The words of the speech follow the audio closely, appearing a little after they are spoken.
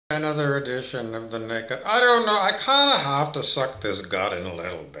Another edition of the naked. I don't know. I kind of have to suck this gut in a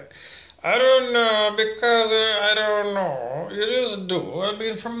little bit. I don't know because I don't know. You just do. I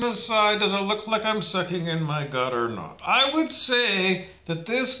mean, from the side, does it look like I'm sucking in my gut or not? I would say that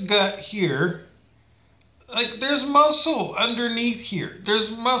this gut here, like there's muscle underneath here.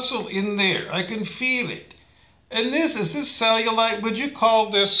 There's muscle in there. I can feel it. And is this cellulite? Would you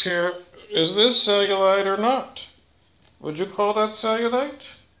call this here, is this cellulite or not? Would you call that cellulite?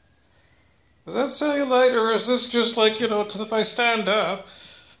 Is that cellulite, or is this just like, because if I stand up,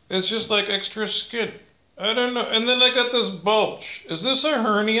 it's just like extra skin. I don't know. And then I got this bulge. Is this a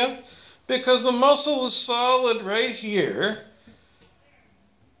hernia? Because the muscle is solid right here,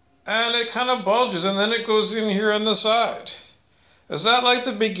 and it kind of bulges, and then it goes in here on the side. Is that like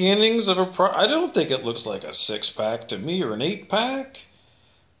the beginnings of I don't think it looks like a 6-pack to me, or an 8-pack.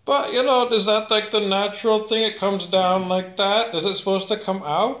 But, is that like the natural thing? It comes down like that? Is it supposed to come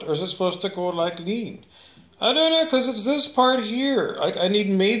out? Or is it supposed to go like lean? I don't know, because it's this part here. I need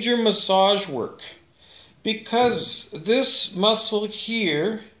major massage work. Because this muscle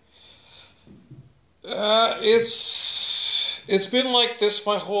here, it's been like this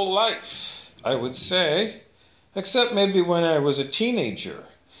my whole life, I would say. Except maybe when I was a teenager.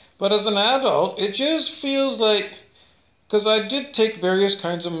 But as an adult, it just feels like, because I did take various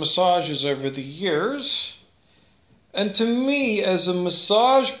kinds of massages over the years. And to me, as a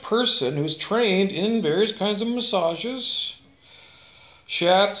massage person who's trained in various kinds of massages,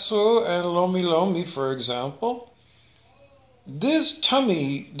 shiatsu and lomi lomi, for example, this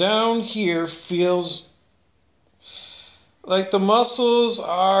tummy down here feels like the muscles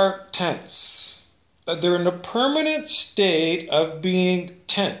are tense. They're in a permanent state of being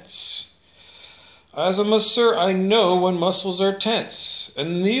tense. As a masseur, I know when muscles are tense.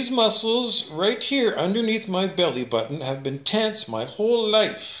 And these muscles right here underneath my belly button have been tense my whole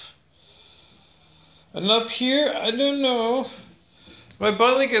life. And up here, I don't know. My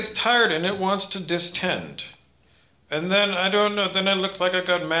belly gets tired and it wants to distend. And then, I don't know, then I look like I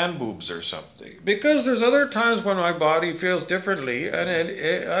got man boobs or something. Because there's other times when my body feels differently and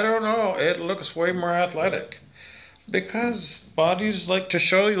I don't know, it looks way more athletic. Because bodies like to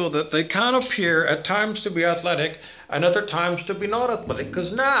show you that they can appear at times to be athletic and other times to be not athletic.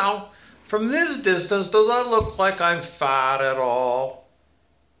 Because now, from this distance, does I look like I'm fat at all?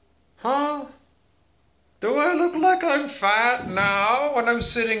 Huh? Do I look like I'm fat now when I'm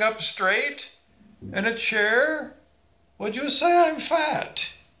sitting up straight in a chair? Would you say I'm fat?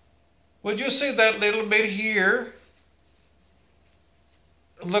 Would you say that little bit here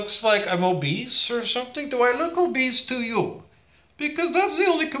looks like I'm obese or something? Do I look obese to you? Because that's the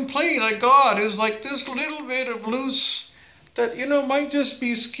only complaint I got, is like this little bit of loose that, might just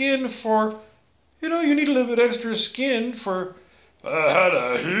be skin for, you need a little bit extra skin for, I had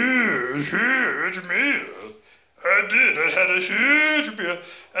a huge meal. I did. I had a huge meal,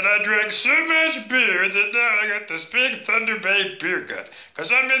 and I drank so much beer that now I got this big Thunder Bay beer gut.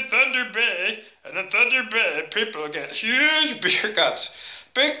 Because I'm in Thunder Bay, and in Thunder Bay, people get huge beer guts.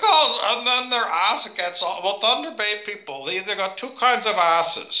 Because, and then their ass gets all, well, Thunder Bay people, they either got two kinds of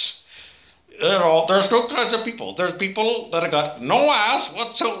asses. There's two kinds of people. There's people that have got no ass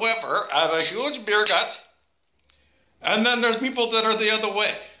whatsoever and a huge beer gut. And then there's people that are the other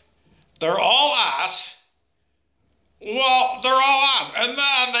way. They're all ass. Well, they're all ass. And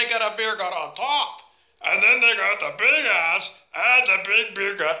then they get a beer gut on top. And then they got the big ass and the big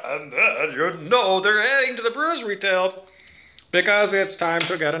beer gut. And then, they're heading to the brewer's retail. Because it's time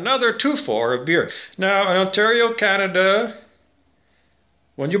to get another 2-4 of beer. Now, in Ontario, Canada,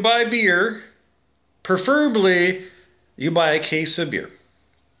 when you buy beer, preferably you buy a case of beer.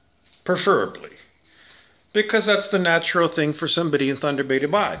 Preferably. Because that's the natural thing for somebody in Thunder Bay to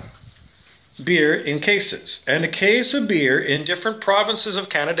buy. Beer in cases. And a case of beer in different provinces of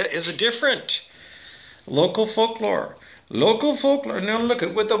Canada is different. Local folklore. Local folklore. Now look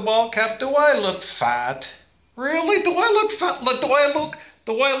at with the ball cap. Do I look fat? Really? Do I look fat?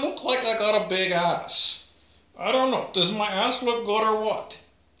 Do I look like I got a big ass? I don't know. Does my ass look good or what?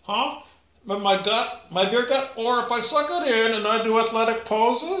 Huh? My beer gut? Or if I suck it in and I do athletic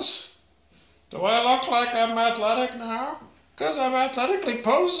poses? Do I look like I'm athletic now? Because I'm athletically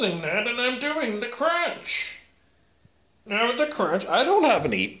posing that and I'm doing the crunch. Now with the crunch, I don't have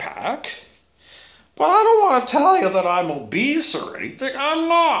an 8-pack. But I don't want to tell you that I'm obese or anything. I'm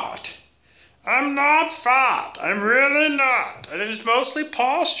not. I'm not fat. I'm really not. And it's mostly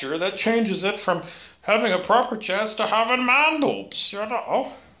posture that changes it from having a proper chest to having man boobs.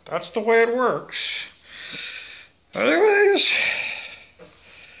 That's the way it works. Anyways,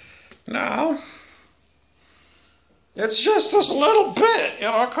 now, It's just this little bit, you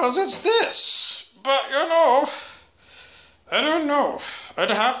know, because it's this. But, you know, I don't know. I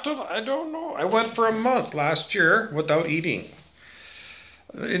don't know. I went for a month last year without eating.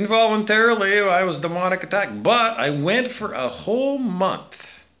 Involuntarily, I was demonic attacked, but I went for a whole month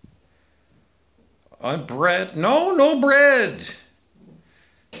on bread. No bread.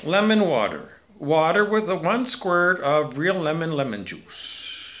 Lemon water. Water with one squirt of real lemon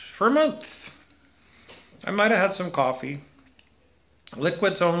juice for a month. I might have had some coffee.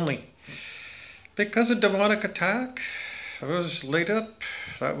 Liquids only. Because of demonic attack, I was laid up.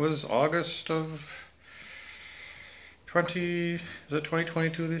 That was August of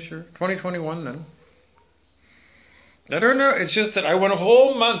 2022 this year? 2021 then. I don't know. It's just that I went a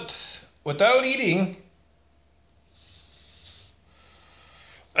whole month without eating.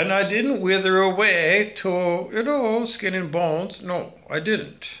 And I didn't wither away to, you know, skin and bones. No, I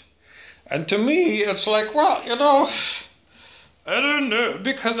didn't. And to me, it's like, well, you know, I don't know,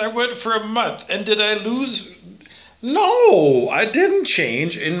 because I went for a month. And did I lose? No, I didn't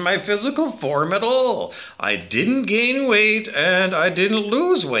change in my physical form at all. I didn't gain weight and I didn't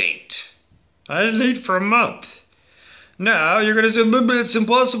lose weight. I didn't eat for a month. Now, you're going to say, but it's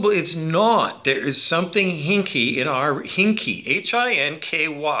impossible. It's not. There is something hinky in our, hinky,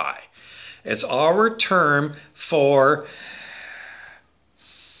 H-I-N-K-Y. It's our term for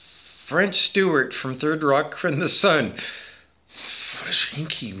French Stewart from Third Rock from the Sun. What does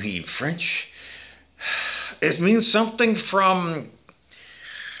hinky mean? French? It means something from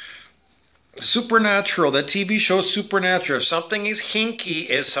Supernatural, that TV show Supernatural. If something is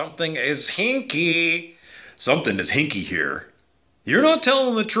hinky, something is hinky. Something is hinky here. You're not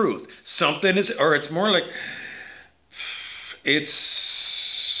telling the truth. Something is, or it's more like, it's,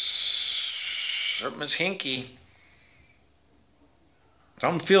 something is hinky.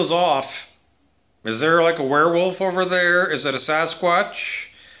 Something feels off. Is there like a werewolf over there? Is it a Sasquatch?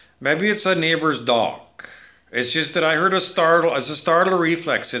 Maybe it's a neighbor's dog. It's just that I heard a startle. It's a startle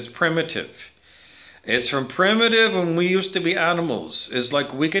reflex. It's primitive. It's from primitive when we used to be animals. It's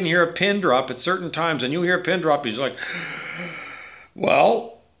like we can hear a pin drop at certain times, and you hear a pin drop, you're like,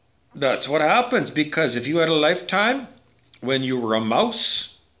 well, that's what happens. Because if you had a lifetime when you were a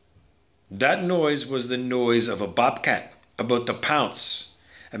mouse, that noise was the noise of a bobcat about to pounce.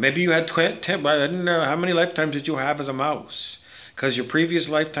 And maybe you had 10, I don't know, how many lifetimes did you have as a mouse? Because your previous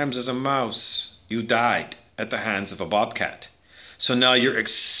lifetimes as a mouse, you died at the hands of a bobcat. So now you're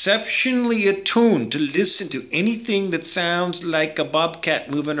exceptionally attuned to listen to anything that sounds like a bobcat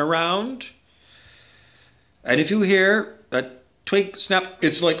moving around. And if you hear that twig snap,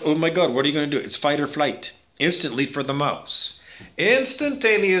 it's like, oh my God, what are you going to do? It's fight or flight. Instantly for the mouse.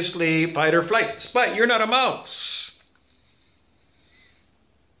 Instantaneously fight or flight. But you're not a mouse.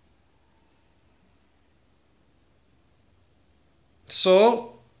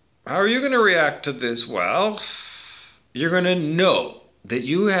 So, how are you going to react to this? Well, you're going to know that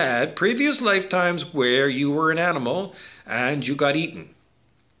you had previous lifetimes where you were an animal and you got eaten.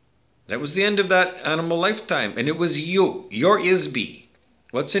 That was the end of that animal lifetime. And it was you, your Isby.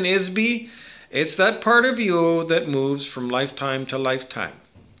 What's an Isby? It's that part of you that moves from lifetime to lifetime.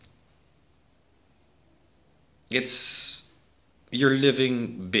 It's your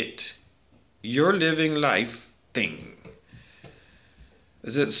living bit. Your living life thing.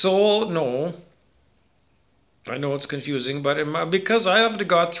 Is it soul? No. I know it's confusing, but because I have to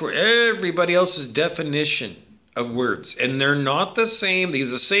go through everybody else's definition of words, and they're not the same. These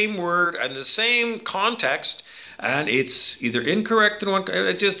are the same word and the same context, and it's either incorrect in one,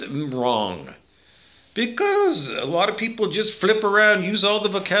 it's just wrong. Because a lot of people just flip around, use all the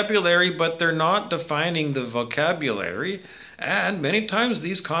vocabulary, but they're not defining the vocabulary, and many times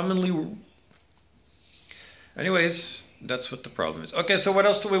these commonly. Anyways. That's what the problem is. Okay, so what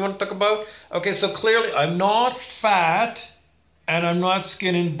else do we want to talk about? Okay, so clearly I'm not fat and I'm not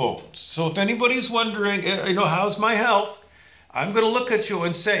skin and bones. So if anybody's wondering, you know, how's my health? I'm going to look at you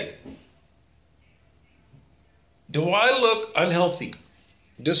and say, do I look unhealthy?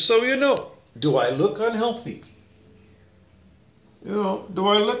 Just so you know, do I look unhealthy? You know, do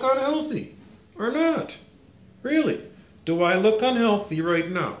I look unhealthy or not? Really? Do I look unhealthy right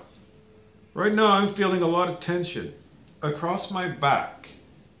now? Right now I'm feeling a lot of tension across my back,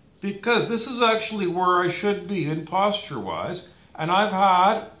 because this is actually where I should be in posture-wise, and I've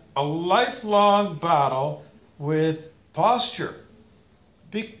had a lifelong battle with posture,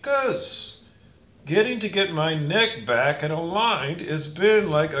 because get my neck back and aligned has been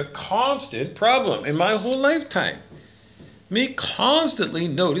like a constant problem in my whole lifetime. Me constantly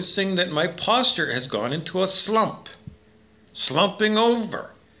noticing that my posture has gone into a slump, slumping over.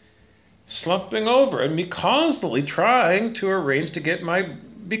 slumping over, and me constantly trying to arrange to get my,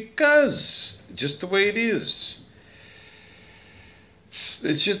 because just the way it is.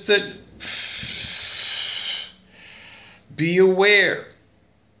 It's just that, be aware,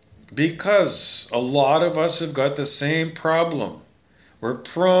 because a lot of us have got the same problem. We're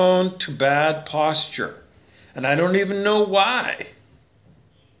prone to bad posture, and I don't even know why.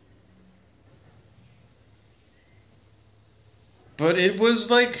 But it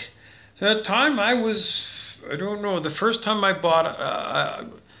was like, that time I don't know, the first time I bought,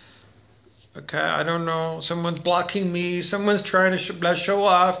 okay, I don't know, someone's blocking me, someone's trying to show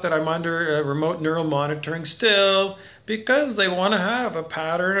off that I'm under remote neural monitoring still, because they want to have a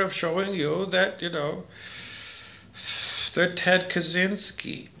pattern of showing you that, you know, they're Ted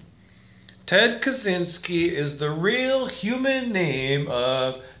Kaczynski. Ted Kaczynski is the real human name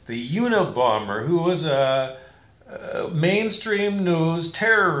of the Unabomber, who was a mainstream news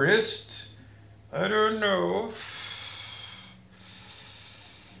terrorist. I don't know,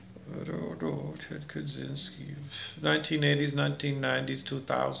 Ted Kaczynski, 1980s, 1990s,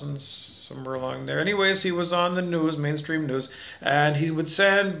 2000s, somewhere along there. Anyways, he was on the news, mainstream news, and he would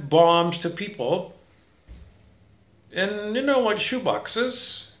send bombs to people in, you know, like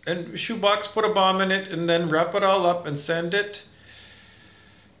shoeboxes, and shoebox, put a bomb in it, and then wrap it all up and send it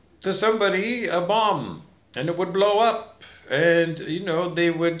to somebody, a bomb, and it would blow up. And, you know, they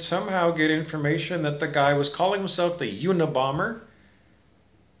would somehow get information that the guy was calling himself the Unabomber.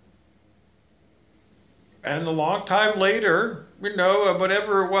 And a long time later, you know,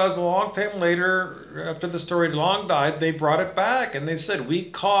 whatever it was, a long time later, after the story long died, they brought it back. And they said,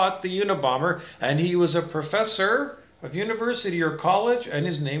 we caught the Unabomber, and he was a professor of university or college, and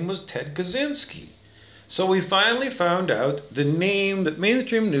his name was Ted Kaczynski. So we finally found out the name that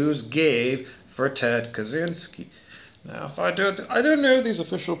mainstream news gave for Ted Kaczynski. Now, if I don't know these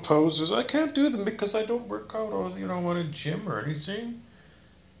official poses. I can't do them because I don't work out or, you know, in a gym or anything.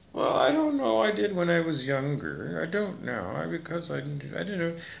 Well, I don't know. I did when I was younger. I don't know because I don't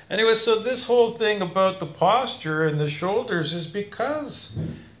know. Anyway, so this whole thing about the posture and the shoulders is because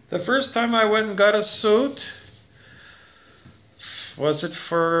the first time I went and got a suit, was it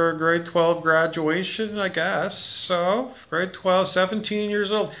for grade 12 graduation, I guess? So, grade 12, 17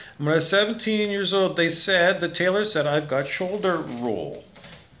 years old. When I was 17 years old, the tailor said, I've got shoulder roll,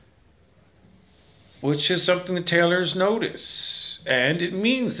 which is something the tailors notice. And it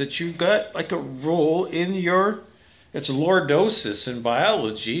means that you've got like a roll in your, it's lordosis in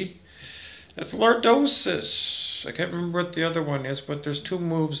biology. It's lordosis. I can't remember what the other one is, but there's two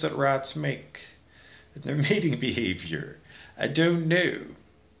moves that rats make in their mating behavior. I don't know.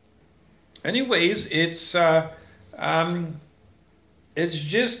 Anyways, it's just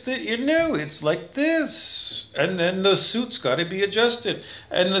that, you know, it's like this. And then the suit's got to be adjusted.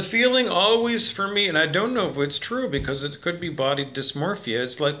 And the feeling always for me, and I don't know if it's true because it could be body dysmorphia,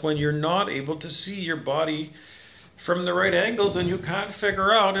 it's like when you're not able to see your body from the right angles and you can't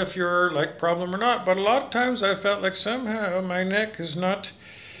figure out if you're like problem or not. But a lot of times I felt like somehow my neck is not,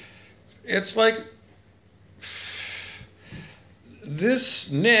 it's like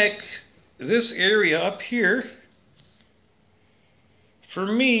this neck, this area up here, for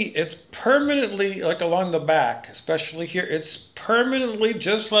me, it's permanently, like along the back, especially here, it's permanently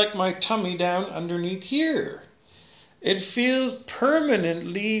just like my tummy down underneath here. It feels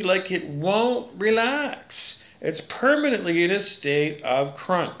permanently like it won't relax. It's permanently in a state of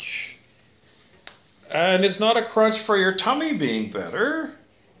crunch. And it's not a crunch for your tummy being better.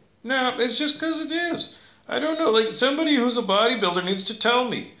 No, it's just because it is. I don't know, like somebody who's a bodybuilder needs to tell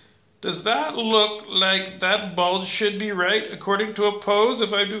me, does that look like that bulge should be right according to a pose?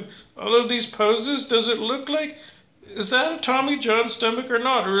 If I do all of these poses, does it look like, is that a Tommy John stomach or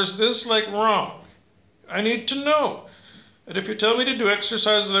not? Or is this like wrong? I need to know. And if you tell me to do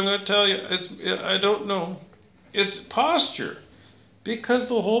exercises, I'm going to tell you, I don't know. It's posture. Because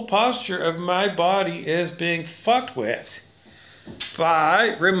the whole posture of my body is being fucked with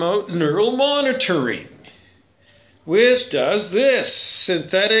by remote neural monitoring, which does this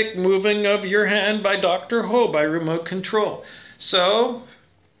synthetic moving of your hand by Dr. Ho by remote control. So,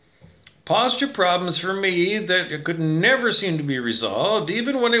 posture problems for me that could never seem to be resolved,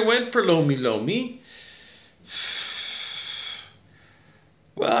 even when I went for Lomi Lomi.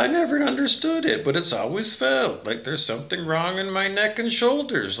 Well, I never understood it, but it's always felt like there's something wrong in my neck and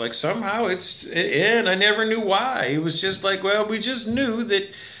shoulders. Like somehow and I never knew why. It was just like, well, we just knew that.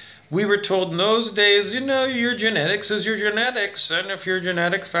 We were told in those days, you know, your genetics is your genetics, and if your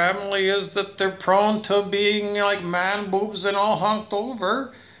genetic family is that they're prone to being like man boobs and all hunked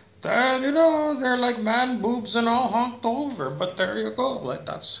over, then, you know, they're like man boobs and all hunked over. But there you go, like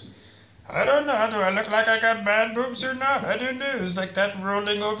that's I don't know. Do I look like I got bad boobs or not? I don't know. Is like that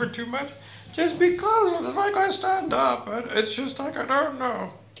rolling over too much? Just because it's like I stand up. It's just like I don't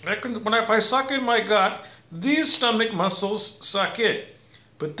know. If I suck in my gut, these stomach muscles suck it.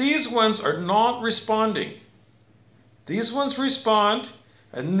 But these ones are not responding. These ones respond,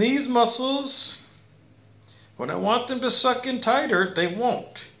 and these muscles, when I want them to suck in tighter, they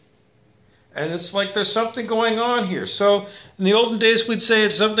won't. And it's like there's something going on here. So in the olden days, we'd say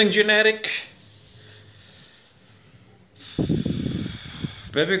it's something genetic.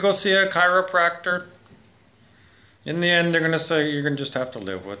 Maybe go see a chiropractor. In the end, they're going to say you're going to just have to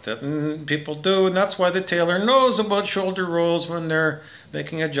live with it. And people do, and that's why the tailor knows about shoulder rolls when they're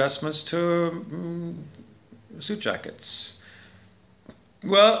making adjustments to suit jackets.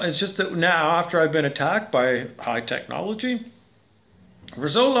 Well, it's just that now, after I've been attacked by high technology for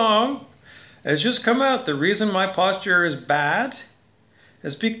so long, it's just come out. The reason my posture is bad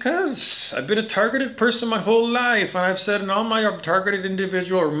is because I've been a targeted person my whole life. And I've said in all my targeted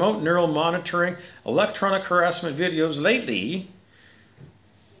individual remote neural monitoring electronic harassment videos lately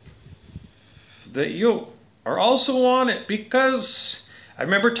that you are also on it, because I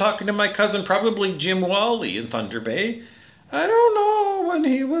remember talking to my cousin, probably Jim Wally in Thunder Bay. I don't know when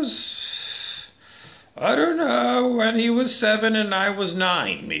he was 7 and I was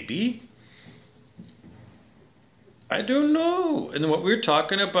 9, maybe. I don't know. And what we're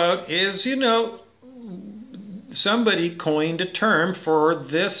talking about is, somebody coined a term for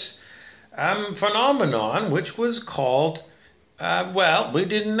this phenomenon, which was called, we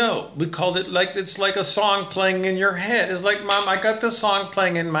didn't know. We called it it's like a song playing in your head. It's like, Mom, I got the song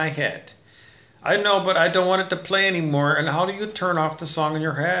playing in my head. I know, but I don't want it to play anymore. And how do you turn off the song in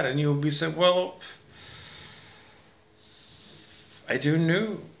your head? And you'll be saying, well, I do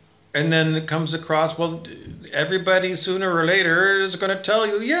know. And then it comes across, well, everybody sooner or later is going to tell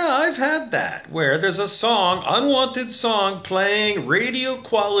you, yeah, I've had that, where there's a song, unwanted song, playing radio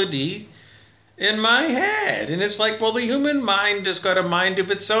quality in my head. And it's like, well, the human mind has got a mind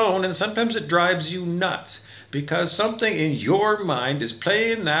of its own, and sometimes it drives you nuts because something in your mind is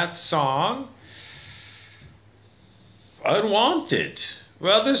playing that song unwanted.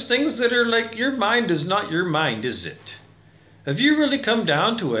 Well, there's things that are like, your mind is not your mind, is it? If you really come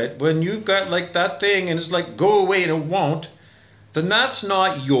down to it, when you've got like that thing and it's like, go away and it won't, then that's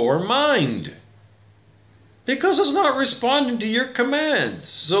not your mind. Because it's not responding to your commands.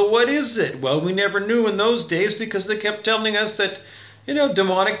 So what is it? Well, we never knew in those days because they kept telling us that,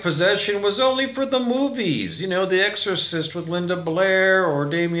 demonic possession was only for the movies. The Exorcist with Linda Blair, or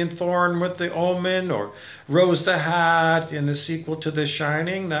Damien Thorne with The Omen, or Rose the Hat in the sequel to The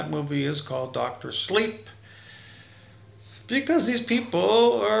Shining. That movie is called Dr. Sleep. Because these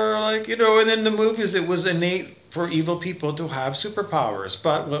people are like, and in the movies it was innate for evil people to have superpowers.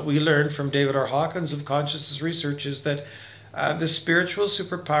 But what we learned from David R. Hawkins of consciousness research is that the spiritual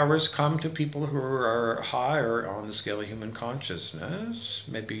superpowers come to people who are higher on the scale of human consciousness.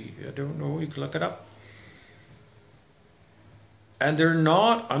 Maybe, I don't know, you can look it up. And they're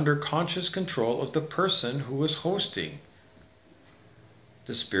not under conscious control of the person who is hosting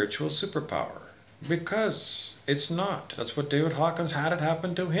the spiritual superpower. Because it's not. That's what David Hawkins had it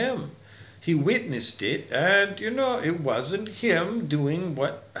happen to him. He witnessed it, and it wasn't him doing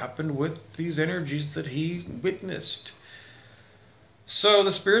what happened with these energies that he witnessed. So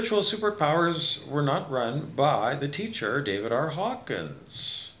the spiritual superpowers were not run by the teacher, David R.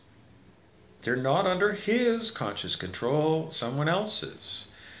 Hawkins. They're not under his conscious control, someone else's.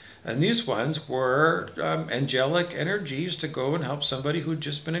 And these ones were angelic energies to go and help somebody who'd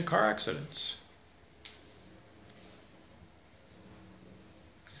just been in car accidents.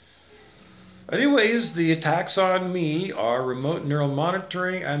 Anyways, the attacks on me are remote neural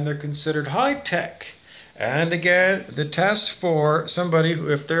monitoring, and they're considered high-tech. And again, the test for somebody who,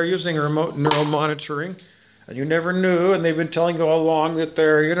 if they're using remote neural monitoring, and you never knew, and they've been telling you all along that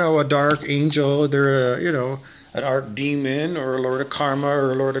they're, a dark angel, they're, an archdemon, or a lord of karma,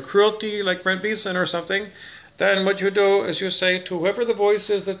 or a lord of cruelty, like Brent Beeson or something, then what you do is you say to whoever the voice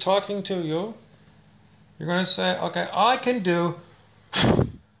is that's talking to you, you're going to say, okay, I can do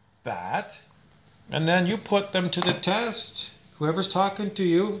that. And then you put them to the test. Whoever's talking to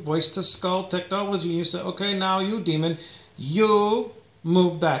you, voice to skull technology, and you say, okay, now you demon, you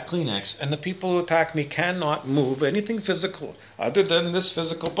move that Kleenex. And the people who attack me cannot move anything physical other than this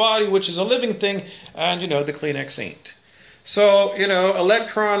physical body, which is a living thing, and the Kleenex ain't. So,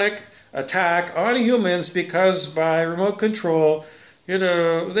 electronic attack on humans, because by remote control, they've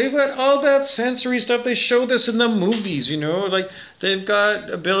got all that sensory stuff. They show this in the movies, like they've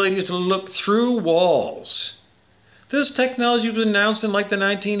got ability to look through walls. This technology was announced in like the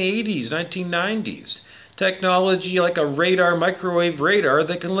 1980s, 1990s. Technology like a radar, microwave radar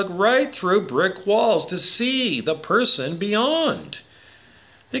that can look right through brick walls to see the person beyond.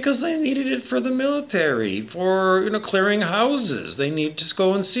 Because they needed it for the military, for clearing houses. They need to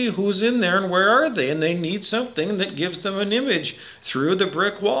go and see who's in there and where are they, and they need something that gives them an image through the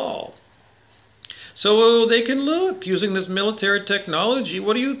brick wall. So they can look using this military technology.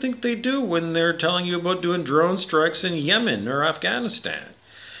 What do you think they do when they're telling you about doing drone strikes in Yemen or Afghanistan?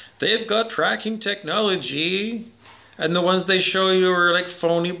 They've got tracking technology, and the ones they show you are like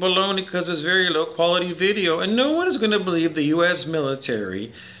phony baloney because it's very low quality video. And no one is going to believe the U.S.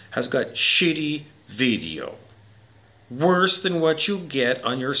 military has got shitty video. Worse than what you get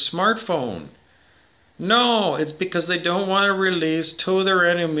on your smartphone. No, it's because they don't want to release to their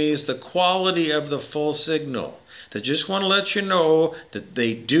enemies the quality of the full signal. They just want to let you know that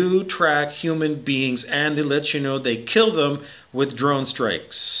they do track human beings, and they let you know they kill them with drone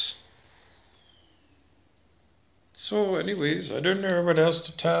strikes. So anyways, I don't know what else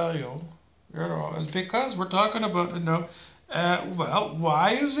to tell you. It's because we're talking about, well,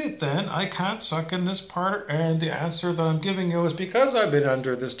 why is it then I can't suck in this part? And the answer that I'm giving you is because I've been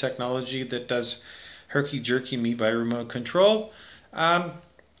under this technology that does herky-jerky me by remote control. Then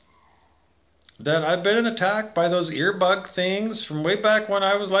I've been attacked by those earbug things from way back when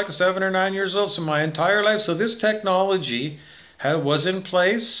I was like 7 or 9 years old, so my entire life. So this technology was in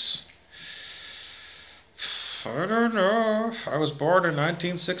place. I don't know. I was born in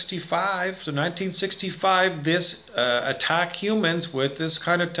 1965. So 1965, this attack humans with this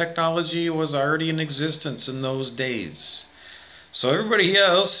kind of technology was already in existence in those days. So everybody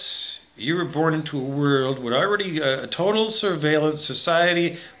else, you were born into a world with already a total surveillance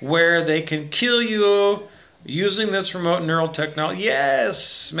society where they can kill you using this remote neural technology.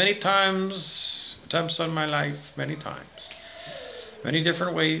 Yes, many times, attempts on my life, many times. Many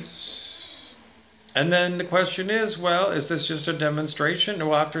different ways. And then the question is, well, is this just a demonstration?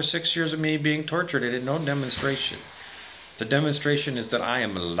 Well, after 6 years of me being tortured, I did no demonstration. The demonstration is that I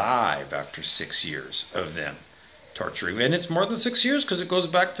am alive after 6 years of them torturing me. And it's more than 6 years because it goes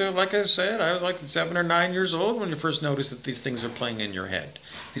back to, like I said, I was like 7 or 9 years old when you first noticed that these things are playing in your head.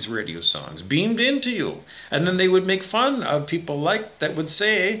 These radio songs beamed into you. And then they would make fun of people like that would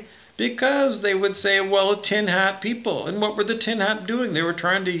say, because they would say, well, tin hat people. And what were the tin hat doing? They were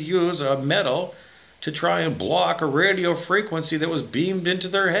trying to use a metal to try and block a radio frequency that was beamed into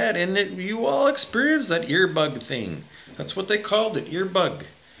their head. And you all experienced that earbug thing. That's what they called it, earbug.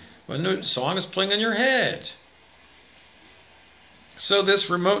 When the song is playing in your head. So this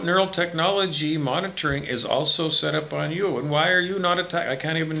remote neural technology monitoring is also set up on you. And why are you not attacked? I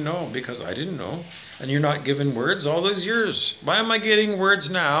can't even know because I didn't know. And you're not given words all those years. Why am I getting words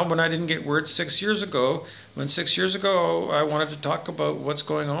now when I didn't get words 6 years ago? When 6 years ago I wanted to talk about what's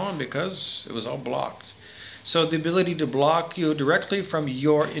going on because it was all blocked. So the ability to block you directly from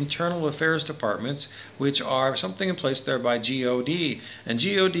your internal affairs departments, which are something in place there by God. And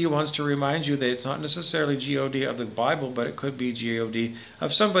God wants to remind you that it's not necessarily God of the Bible, but it could be God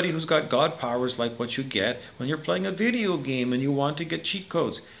of somebody who's got God powers like what you get when you're playing a video game and you want to get cheat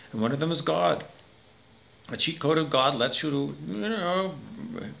codes. And one of them is God. A cheat code of God lets you,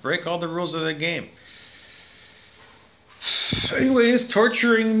 break all the rules of the game. Anyways,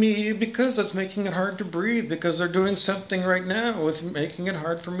 torturing me because that's making it hard to breathe, because they're doing something right now with making it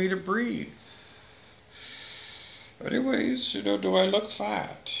hard for me to breathe. Anyways, do I look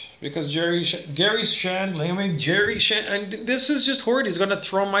fat? Because Gary Shandling, and this is just horrid. He's going to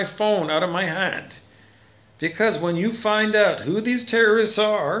throw my phone out of my hand. Because when you find out who these terrorists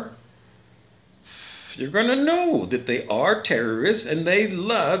are, you're going to know that they are terrorists, and they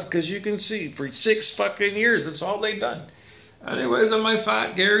love, because you can see, for 6 fucking years, that's all they've done. Anyways, am I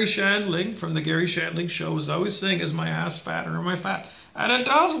fat? Gary Shandling from the Gary Shandling Show is always saying, is my ass fat or am I fat? And it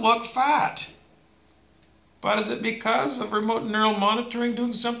does look fat. But is it because of remote neural monitoring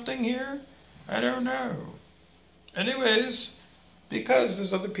doing something here? I don't know. Anyways, because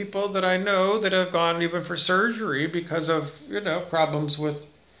there's other people that I know that have gone even for surgery because of, problems with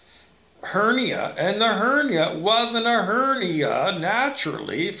hernia, and the hernia wasn't a hernia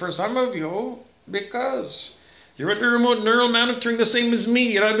naturally for some of you because you're under remote neural monitoring the same as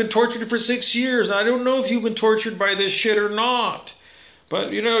me, and I've been tortured for 6 years, and I don't know if you've been tortured by this shit or not,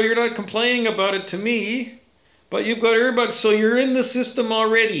 but you're not complaining about it to me, but you've got earbuds, so you're in the system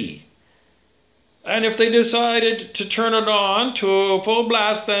already. And if they decided to turn it on to a full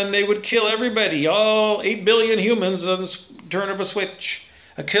blast, then they would kill everybody, all 8 billion humans on the turn of a switch.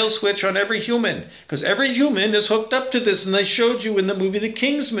 A kill switch on every human. Because every human is hooked up to this. And they showed you in the movie The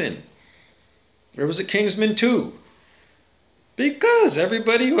Kingsman. There was a Kingsman 2. Because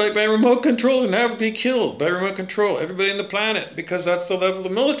everybody, like by remote control, and have to be killed by remote control. Everybody on the planet, because that's the level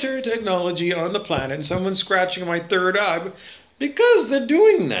of military technology on the planet. And someone's scratching my third eye because they're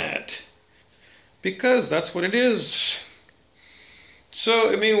doing that. Because that's what it is.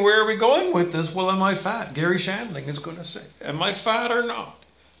 So, I mean, where are we going with this? Well, am I fat? Gary Shandling is going to say, am I fat or not?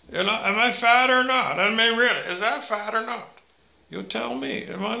 You know, am I fat or not? I mean, really, is that fat or not? You tell me.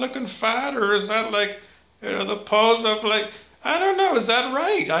 Am I looking fat, or is that like, you know, the pose of like, I don't know, is that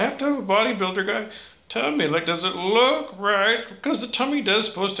right? I have to have a bodybuilder guy tell me, like, does it look right? Because the tummy does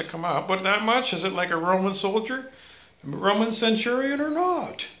supposed to come out, but that much? Is it like a Roman soldier, a Roman centurion, or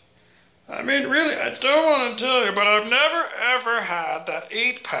not? I mean, really, I don't want to tell you, but I've never ever had that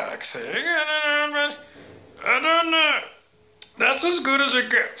 8-pack thing. I don't know. That's as good as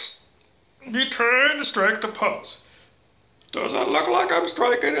it gets. Be trying to strike the pose. Does it look like I'm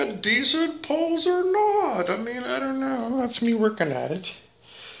striking a decent pose or not? I mean, I don't know. That's me working at it.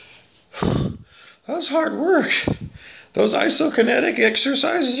 That was hard work. Those isokinetic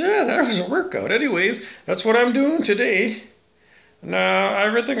exercises, yeah, that was a workout. Anyways, that's what I'm doing today. Now,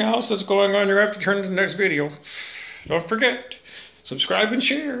 everything else that's going on, you have to turn to the next video. Don't forget, subscribe and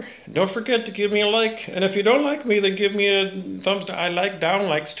share. Don't forget to give me a like. And if you don't like me, then give me a thumbs down. I like down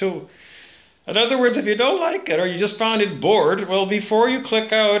likes too. In other words, if you don't like it or you just found it bored, well, before you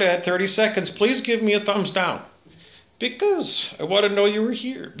click out at 30 seconds, please give me a thumbs down. Because I want to know you were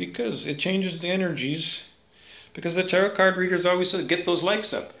here. Because it changes the energies. Because the tarot card readers always say, get those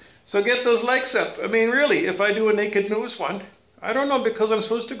likes up. So get those likes up. I mean, really, if I do a naked news one, I don't know, because I'm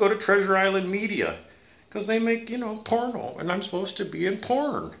supposed to go to Treasure Island Media. Because they make, you know, porno. And I'm supposed to be in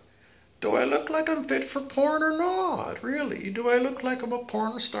porn. Do I look like I'm fit for porn or not? Really? Do I look like I'm a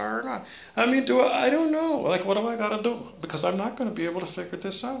porn star or not? I mean, I don't know. Like, what do I got to do? Because I'm not going to be able to figure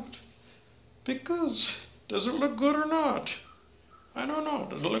this out. Because, does it look good or not? I don't know.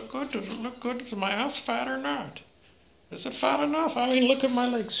 Does it look good? Does it look good? Is my ass fat or not? Is it fat enough? I mean, look at my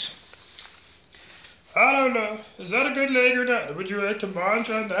legs. I don't know. Is that a good leg or not? Would you like to munch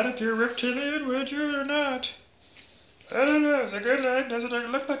on that if you're reptilian? Would you or not? I don't know. Is it a good leg? Does it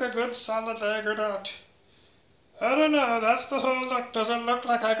look like a good solid leg or not? I don't know. That's the whole look. Does it look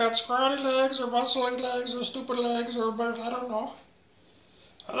like I got scrawny legs or muscly legs or stupid legs or I don't know.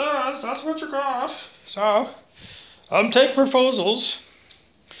 Otherwise, that's what you got. So, take proposals.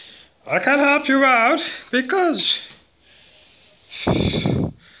 I can help you out because I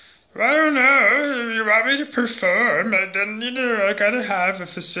don't know. If you want me to perform, then, you know, I gotta have a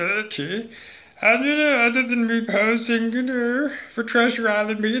facility. And, you know, other than me posing, you know, for Treasure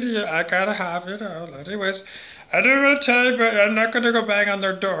Island Media, I gotta have it all. Anyways, I don't want to tell you, but I'm not gonna go bang on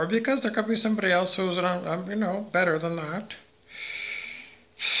their door because there could be somebody else who's, you know, better than that.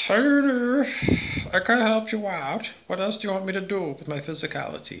 I don't know. I can help you out. What else do you want me to do with my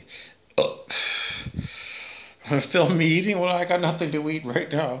physicality? Film me eating? Well, I got nothing to eat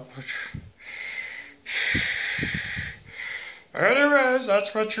right now. Anyways,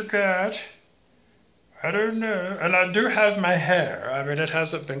 that's what you get. I don't know. And I do have my hair. I mean, it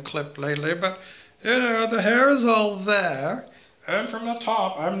hasn't been clipped lately, but, you know, the hair is all there. And from the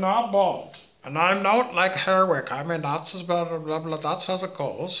top, I'm not bald. And I'm not like Hairwick. I mean, that's how it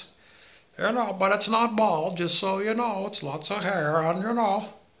goes. You know, but it's not bald, just so you know. It's lots of hair, and, you know,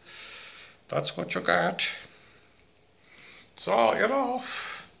 that's what you get. So, you know.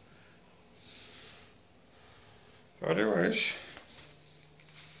 Anyways.